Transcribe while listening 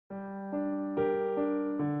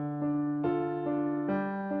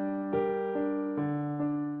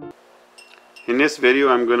In this video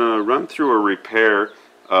I'm going to run through a repair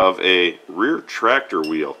of a rear tractor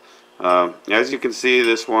wheel. As you can see,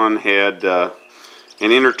 this one had an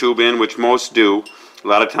inner tube in, which most do. A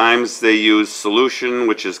lot of times they use solution,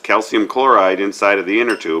 which is calcium chloride, inside of the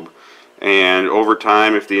inner tube, and over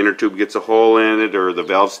time, if the inner tube gets a hole in it or the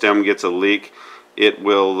valve stem gets a leak, it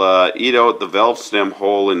will eat out the valve stem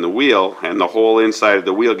hole in the wheel, and the hole inside of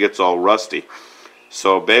the wheel gets all rusty.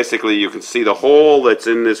 So basically you can see the hole that's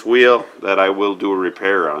in this wheel that I will do a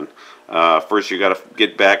repair on. First you got to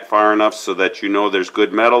get back far enough so that you know there's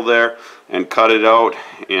good metal there and cut it out,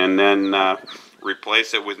 and then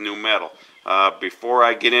replace it with new metal. Before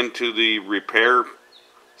I get into the repair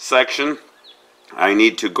section, I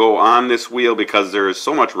need to go on this wheel because there is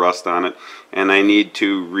so much rust on it, and I need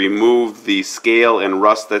to remove the scale and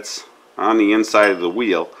rust that's on the inside of the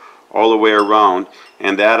wheel all the way around,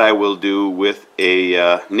 and that I will do with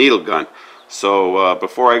a needle gun. So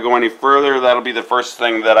before I go any further, that'll be the first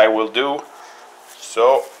thing that I will do.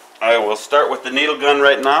 So I will start with the needle gun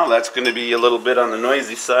right now. That's going to be a little bit on the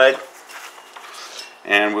noisy side,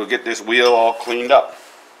 and we'll get this wheel all cleaned up.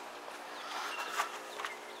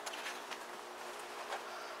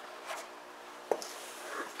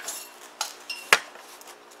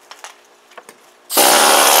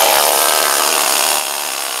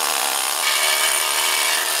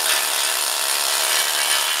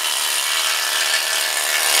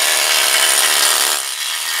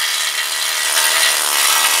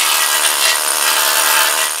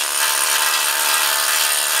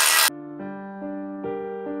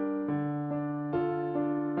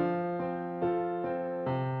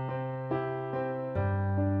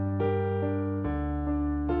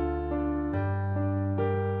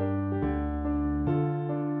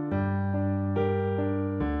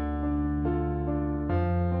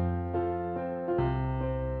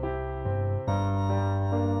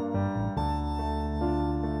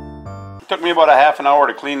 It took me about a half an hour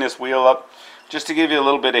to clean this wheel up. Just to give you a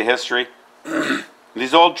little bit of history,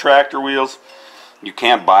 these old tractor wheels, you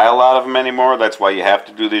can't buy a lot of them anymore. That's why you have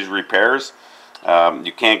to do these repairs.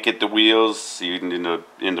 You can't get the wheels in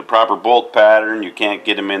the proper bolt pattern. You can't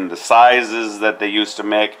get them in the sizes that they used to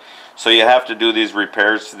make. So you have to do these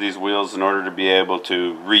repairs to these wheels in order to be able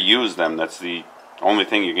to reuse them. That's the only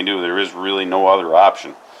thing you can do. There is really no other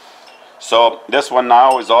option. So this one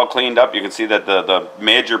now is all cleaned up. You can see that the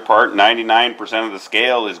major part, 99% of the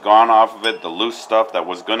scale, is gone off of it. The loose stuff that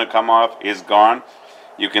was going to come off is gone.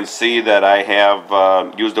 You can see that I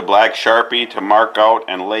have used a black Sharpie to mark out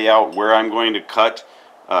and lay out where I'm going to cut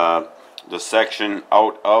the section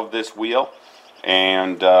out of this wheel.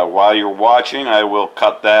 And while you're watching, I will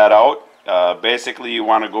cut that out. Basically, you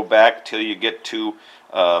want to go back till you get to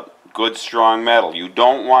good strong metal. You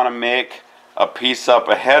don't want to make a piece up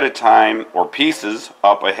ahead of time, or pieces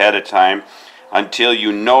up ahead of time, until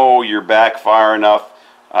you know you're back far enough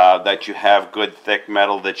that you have good thick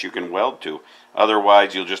metal that you can weld to.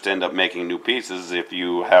 Otherwise you'll just end up making new pieces if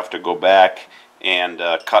you have to go back and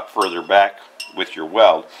cut further back with your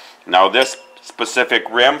weld. Now this specific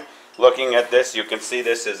rim, looking at this, you can see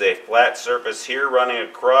this is a flat surface here running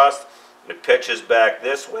across. It pitches back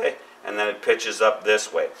this way, and then it pitches up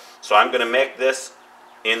this way. So I'm going to make this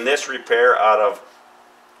in this repair out of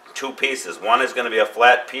two pieces. One is going to be a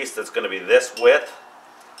flat piece that's going to be this width,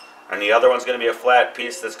 and the other one's going to be a flat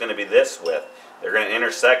piece that's going to be this width. They're going to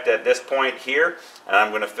intersect at this point here, and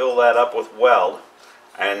I'm going to fill that up with weld,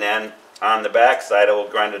 and then on the back side I will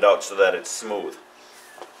grind it out so that it's smooth.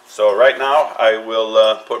 So right now I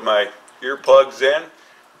will put my earplugs in,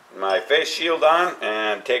 my face shield on,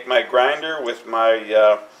 and take my grinder with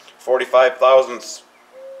my 45 thousandths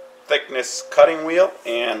thickness cutting wheel,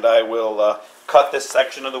 and I will cut this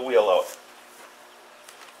section of the wheel out.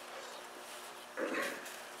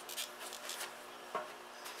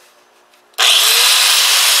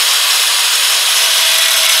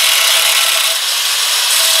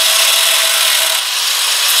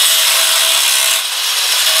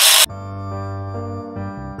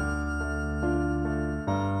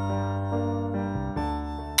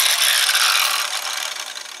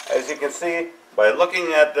 As you can see, by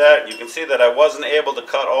looking at that, you can see that I wasn't able to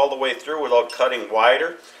cut all the way through without cutting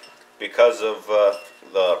wider because of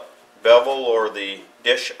the bevel or the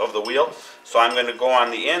dish of the wheel. So I'm going to go on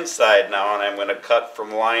the inside now, and I'm going to cut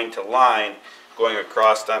from line to line going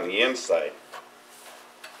across on the inside.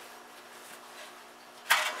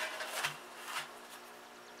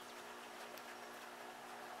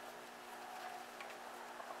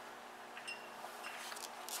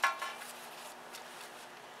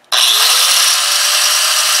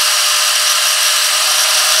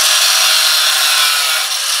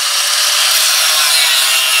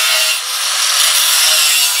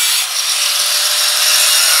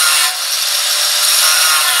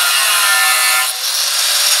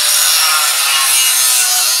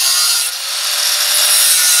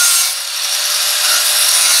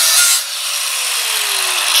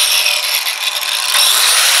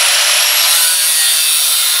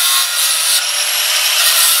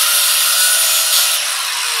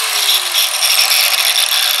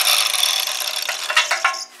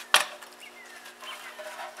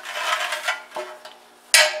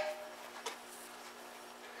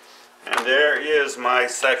 my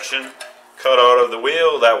section cut out of the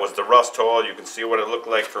wheel. That was the rust hole. You can see what it looked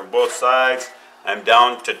like from both sides. I'm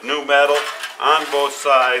down to new metal on both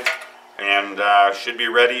sides, and should be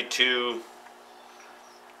ready to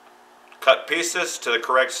cut pieces to the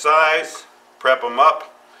correct size, prep them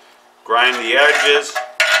up, grind the edges,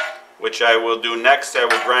 which I will do next. I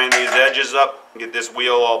will grind these edges up, get this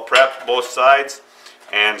wheel all prepped both sides,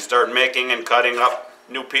 and start making and cutting up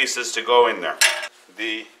new pieces to go in there.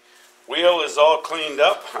 The wheel is all cleaned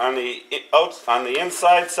up on the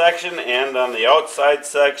inside section and on the outside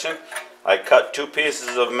section. I cut 2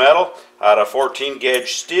 pieces of metal out of 14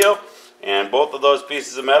 gauge steel, and both of those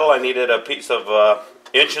pieces of metal I needed a piece of 1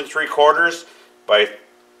 3/4 by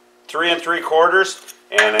 3 3/4,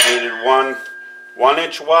 and I needed one 1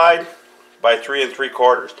 inch wide by 3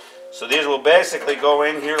 3/4. So these will basically go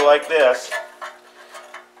in here like this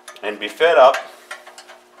and be fit up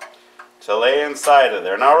to lay inside of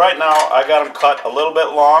there. Now right now I got them cut a little bit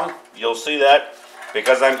long. You'll see that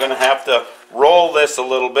because I'm going to have to roll this a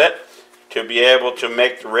little bit to be able to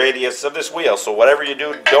make the radius of this wheel. So whatever you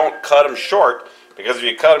do, don't cut them short, because if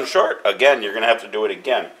you cut them short, again, you're going to have to do it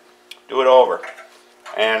again. Do it over.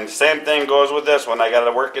 And same thing goes with this one. I got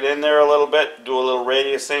to work it in there a little bit, do a little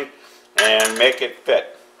radiusing, and make it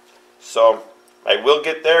fit. So I will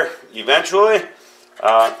get there eventually.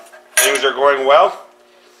 Things are going well,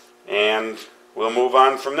 and we'll move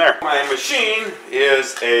on from there. My machine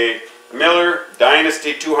is a Miller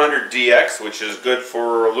Dynasty 200DX, which is good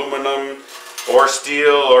for aluminum or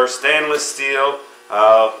steel or stainless steel.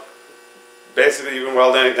 Basically you can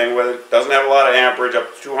weld anything with it. Doesn't have a lot of amperage,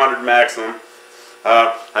 up to 200 maximum.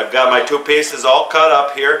 I've got my 2 pieces all cut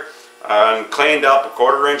up here and cleaned up,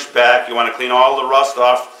 1/4 inch back. You want to clean all the rust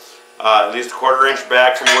off, at least 1/4 inch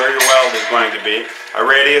back from where your weld is going to be. I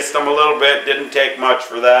radiused them a little bit, didn't take much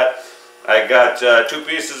for that. I got 2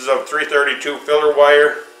 pieces of 332 filler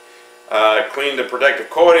wire. Cleaned the protective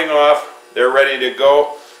coating off. They're ready to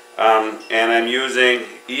go, and I'm using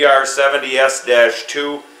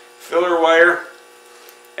ER70S-2 filler wire,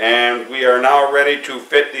 and we are now ready to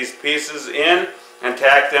fit these pieces in and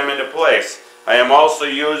tack them into place. I am also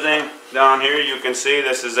using, down here you can see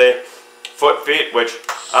this is a foot feet which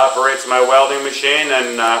operates my welding machine,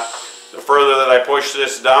 and the further that I push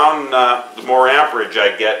this down, the more amperage I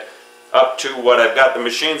get, up to what I've got the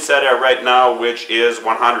machine set at right now, which is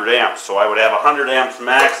 100 amps. So I would have 100 amps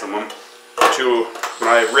maximum to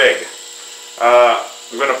my rig.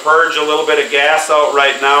 I'm going to purge a little bit of gas out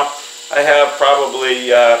right now. I have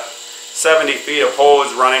probably 70 feet of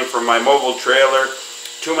hose running from my mobile trailer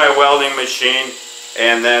to my welding machine,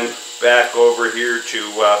 and then back over here to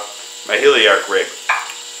my heli-arc rig,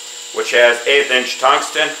 which has 1/8 inch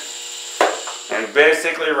tungsten. And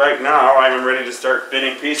basically right now I'm ready to start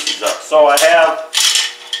fitting pieces up. So I have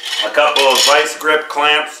a couple of vice grip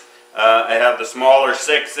clamps. I have the smaller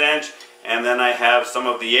 6 inch, and then I have some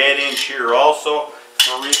of the 8 inch here also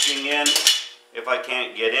for reaching in if I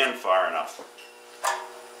can't get in far enough.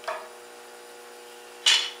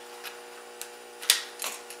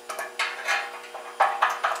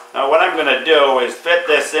 Now what I'm going to do is fit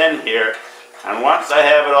this in here, and once I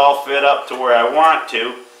have it all fit up to where I want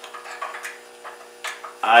to,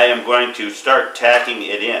 I am going to start tacking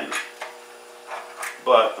it in.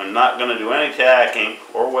 But I'm not going to do any tacking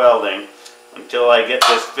or welding until I get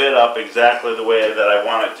this fit up exactly the way that I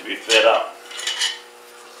want it to be fit up.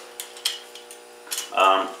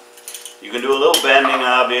 You can do a little bending,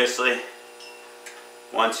 obviously,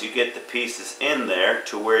 once you get the pieces in there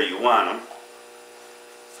to where you want them.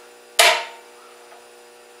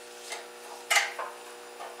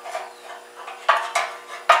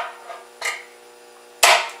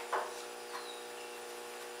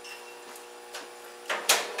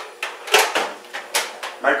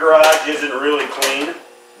 My garage isn't really clean,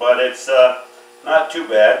 but it's not too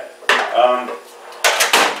bad.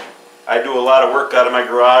 I do a lot of work out of my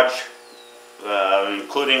garage,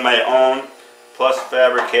 including my own, plus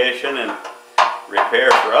fabrication and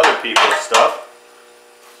repair for other people's stuff.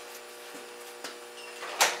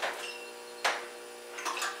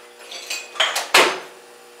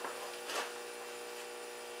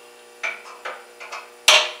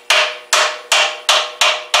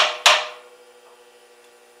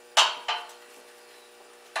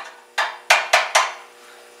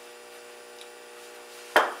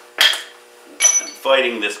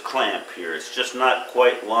 Fighting this clamp here, it's just not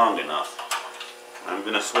quite long enough. I'm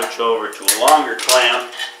going to switch over to a longer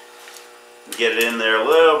clamp and get it in there a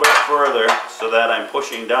little bit further so that I'm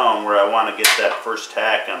pushing down where I want to get that first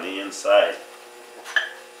tack on the inside.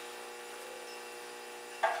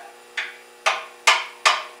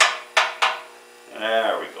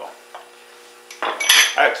 There we go.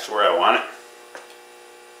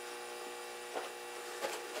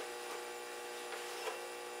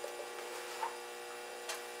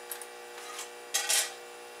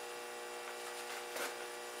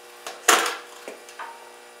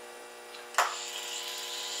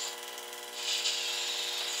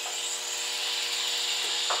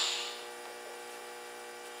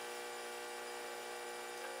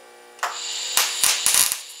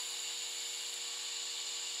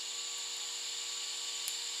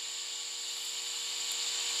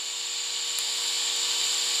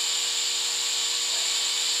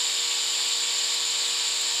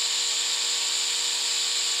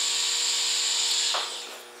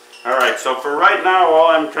 so for right now,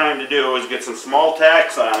 all I'm trying to do is get some small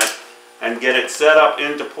tacks on it and get it set up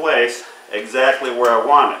into place exactly where I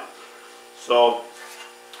want it. So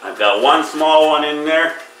I've got one small one in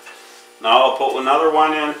there. Now I'll put another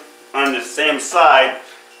one in on the same side,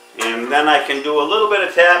 and then I can do a little bit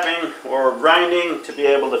of tapping or grinding to be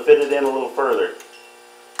able to fit it in a little further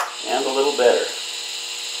and a little better.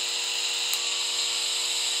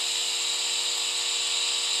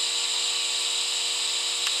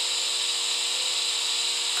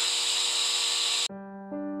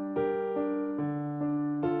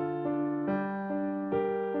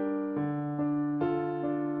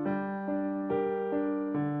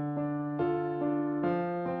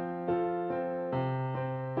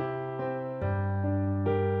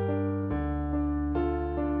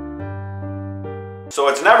 So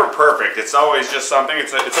it's never perfect. It's always just something.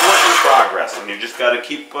 It's a work in progress, and you just got to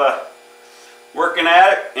keep working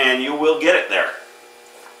at it, and you will get it there.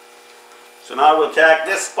 So now we'll tack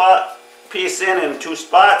this piece in 2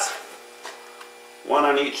 spots, one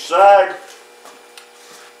on each side.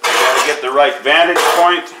 You got to get the right vantage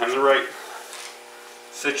point and the right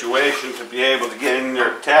situation to be able to get in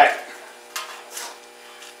there and tack.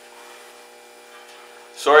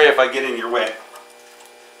 Sorry if I get in your way.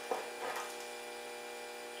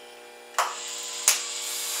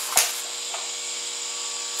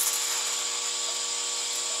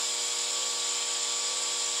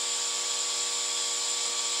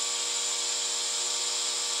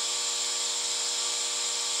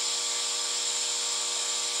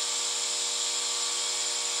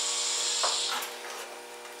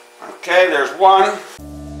 Okay, there's one.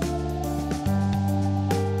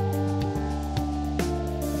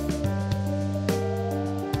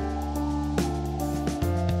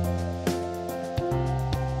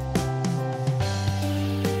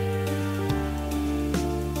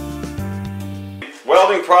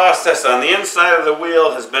 Welding process on the inside of the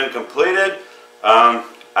wheel has been completed.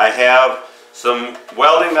 I have some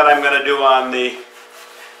welding that I'm going to do on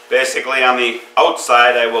basically on the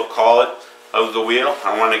outside, I will call it, of the wheel.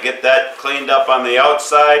 I want to get that cleaned up on the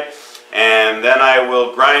outside, and then I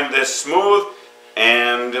will grind this smooth,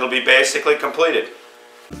 and it'll be basically completed.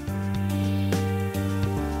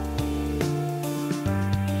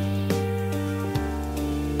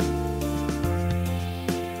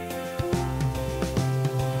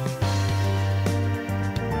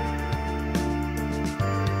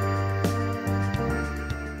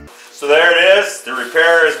 So there it is. The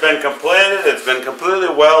repair has been completed. It's been completely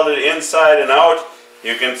welded inside and out.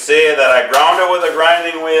 You can see that I ground it with a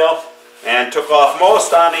grinding wheel and took off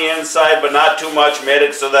most on the inside, but not too much. Made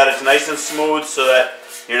it so that it's nice and smooth, so that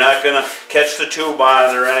you're not going to catch the tube on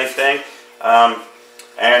it or anything.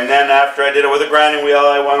 And then after I did it with a grinding wheel,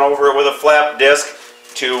 I went over it with a flap disc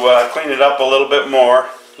to clean it up a little bit more.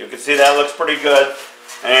 You can see that looks pretty good.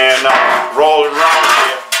 And roll it around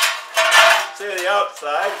here. See the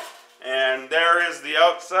outside. And there is the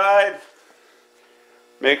outside.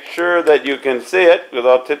 Make sure that you can see it, because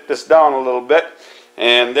I'll tip this down a little bit.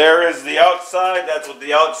 And there is the outside. That's what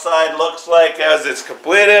the outside looks like as it's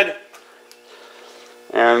completed.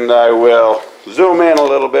 And I will zoom in a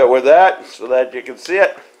little bit with that so that you can see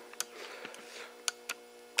it.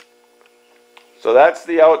 So that's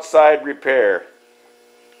the outside repair.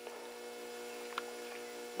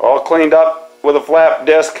 All cleaned up with a flap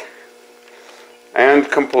disc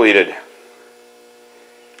and completed.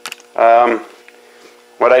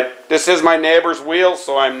 This is my neighbor's wheel,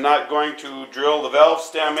 so I'm not going to drill the valve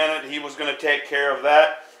stem in it. He was going to take care of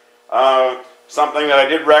that. Something that I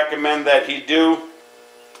did recommend that he do.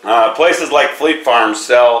 Places like Fleet Farm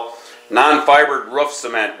sell non-fibered roof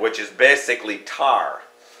cement, which is basically tar.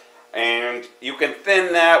 And you can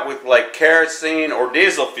thin that with like kerosene or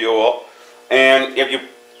diesel fuel, and if you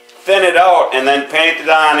thin it out and then paint it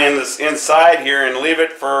on in this inside here and leave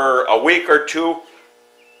it for a week or 2,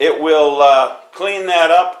 it will clean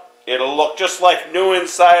that up. It'll look just like new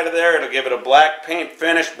inside of there. It'll give it a black paint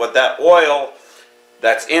finish, but that oil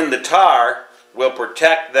that's in the tar will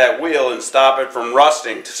protect that wheel and stop it from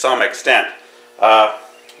rusting to some extent.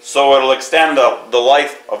 So it'll extend the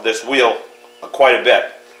life of this wheel quite a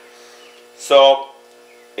bit. So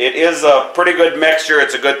it is a pretty good mixture.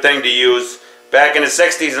 It's a good thing to use. Back in the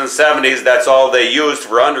 60s and 70s, that's all they used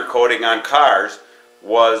for undercoating on cars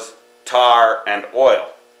was tar and oil.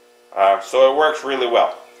 So it works really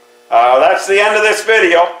well. That's the end of this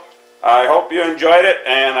video. I hope you enjoyed it,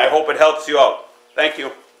 and I hope it helps you out. Thank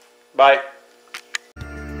you. Bye.